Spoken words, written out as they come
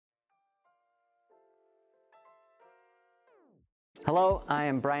Hello, I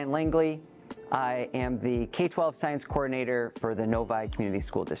am Brian Langley. I am the K-12 Science Coordinator for the Novi Community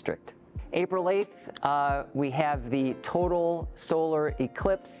School District. April 8th, we have the total solar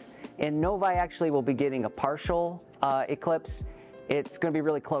eclipse, and Novi actually will be getting a partial eclipse. It's going to be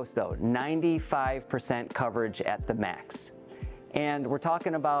really close though, 95% coverage at the max. And we're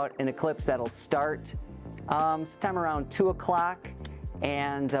talking about an eclipse that'll start sometime around 2 o'clock,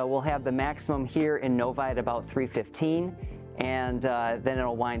 and we'll have the maximum here in Novi at about 3:15, and then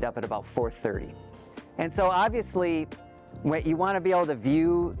it'll wind up at about 4:30. And so obviously, you want to be able to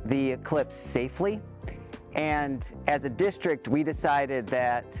view the eclipse safely. And as a district, we decided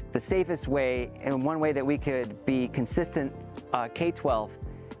that the safest way, and one way that we could be consistent K-12,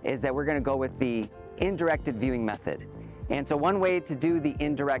 is that we're going to go with the indirected viewing method. And so one way to do the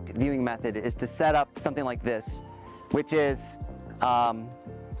indirect viewing method is to set up something like this, which is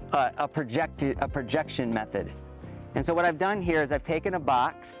a projection method. And so what I've done here is I've taken a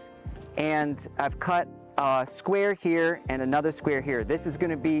box and I've cut a square here and another square here. This is going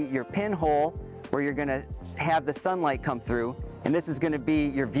to be your pinhole where you're going to have the sunlight come through, and this is going to be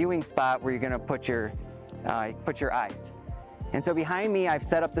your viewing spot where you're going to put your eyes. And so behind me I've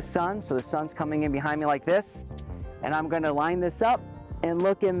set up the sun, so the sun's coming in behind me like this, and I'm going to line this up and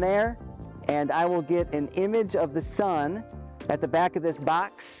look in there, and I will get an image of the sun at the back of this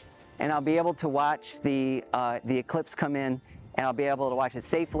box, and I'll be able to watch the eclipse come in, and I'll be able to watch it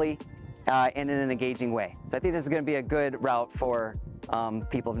safely and in an engaging way. So I think this is going to be a good route for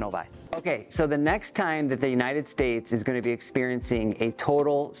people of Novi. Okay, so the next time that the United States is going to be experiencing a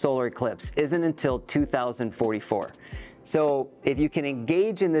total solar eclipse isn't until 2044. So if you can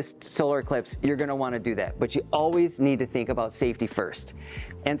engage in this solar eclipse, you're going to want to do that. But you always need to think about safety first.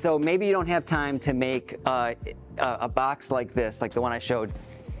 And so maybe you don't have time to make a box like this, like the one I showed.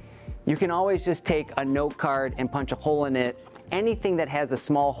 You can always just take a note card and punch a hole in it. Anything that has a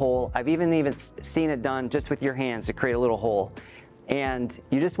small hole, I've even seen it done just with your hands to create a little hole. And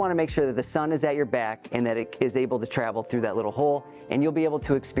you just want to make sure that the sun is at your back and that it is able to travel through that little hole, and you'll be able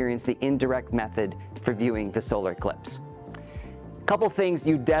to experience the indirect method for viewing the solar eclipse. A couple things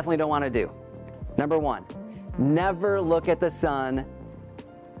you definitely don't want to do. Number one, never look at the sun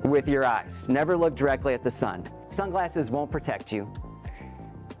with your eyes. Never look directly at the sun. Sunglasses won't protect you.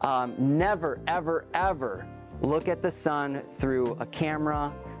 Never, ever, ever look at the sun through a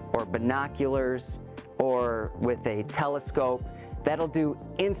camera or binoculars or with a telescope. That'll do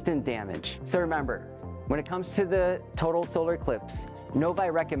instant damage. So remember, when it comes to the total solar eclipse,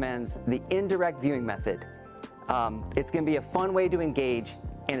 Novi recommends the indirect viewing method. It's going to be a fun way to engage,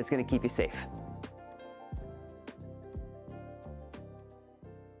 and it's going to keep you safe.